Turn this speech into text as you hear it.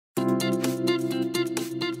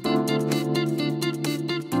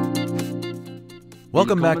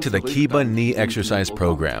Welcome back to the kyBoot knee exercise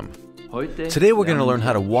program. Today we're going to learn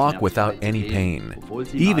how to walk without any pain,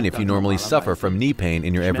 even if you normally suffer from knee pain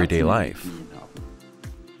in your everyday life.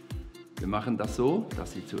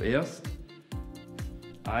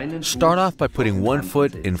 Start off by putting one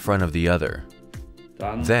foot in front of the other.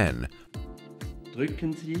 Then,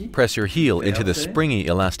 press your heel into the springy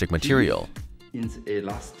elastic material.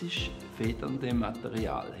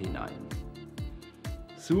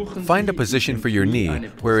 Find a position for your knee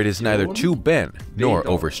where it is neither too bent nor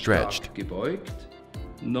overstretched.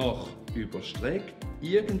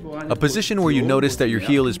 A position where you notice that your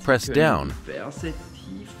heel is pressed down,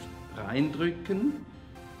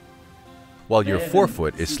 while your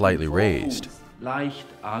forefoot is slightly raised.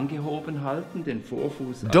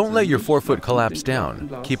 Don't let your forefoot collapse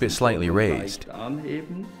down, keep it slightly raised.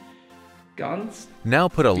 Now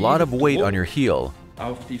put a lot of weight on your heel,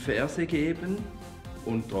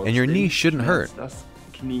 and your knee shouldn't hurt.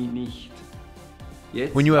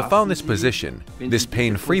 When you have found this position, this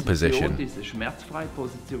pain-free position,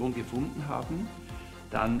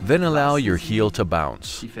 then allow your heel to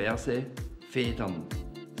bounce.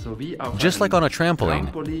 Just like on a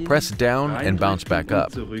trampoline, press down and bounce back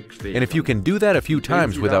up. And if you can do that a few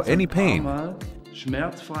times without any pain,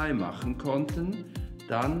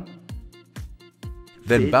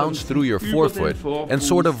 then bounce through your forefoot and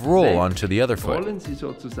sort of roll onto the other foot.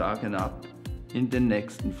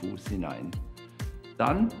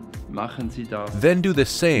 Then do the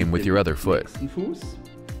same with your other foot.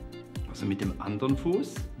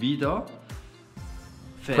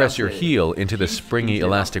 Press your heel into the springy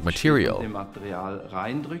elastic material.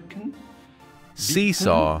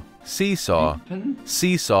 Seesaw, seesaw,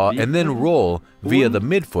 seesaw, and then roll via the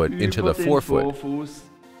midfoot into the forefoot.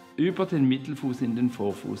 Über den Mittelfuß in den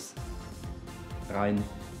Vorfuß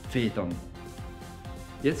reinfedern.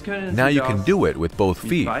 Now you can do it with both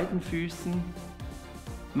feet. Mit beiden Füßen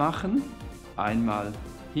machen. Einmal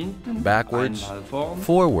hinten, Backwards, einmal vorn,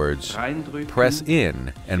 forwards, reindrücken, press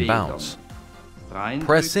in and bounce.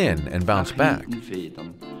 Press in and bounce back.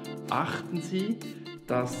 Achten Sie,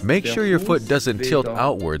 dass Make der sure your foot Fuß doesn't tilt weder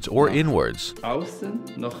outwards or nach inwards. Außen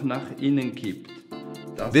noch nach innen kippt.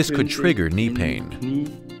 This could trigger knee pain.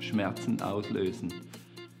 Knieschmerzen auslösen.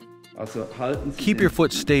 Also halten Sie Keep your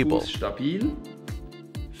foot stable. Fuß stabil.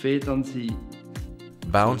 Federn Sie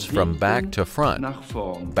Bounce from back to front, nach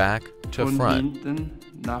vorn. back to Von front. hinten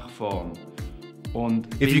nach vorn. Und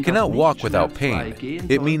If you wenn cannot das walk nicht without schmerzfrei pain, gehen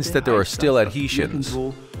it means sollte, that there are heißt still das, dass adhesions.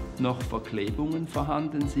 irgendwo noch Verklebungen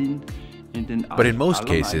vorhanden sind. But in most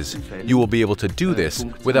cases, you will be able to do this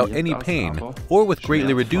without any pain or with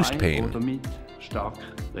greatly reduced pain. Oder mit stark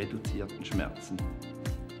reduzierten Schmerzen.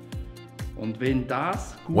 Und wenn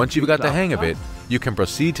das gut Once you've got the geklappt hang of it, hat, you can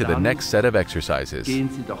proceed to the dann next set of exercises. gehen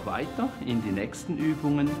Sie doch weiter in die nächsten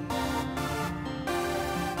Übungen.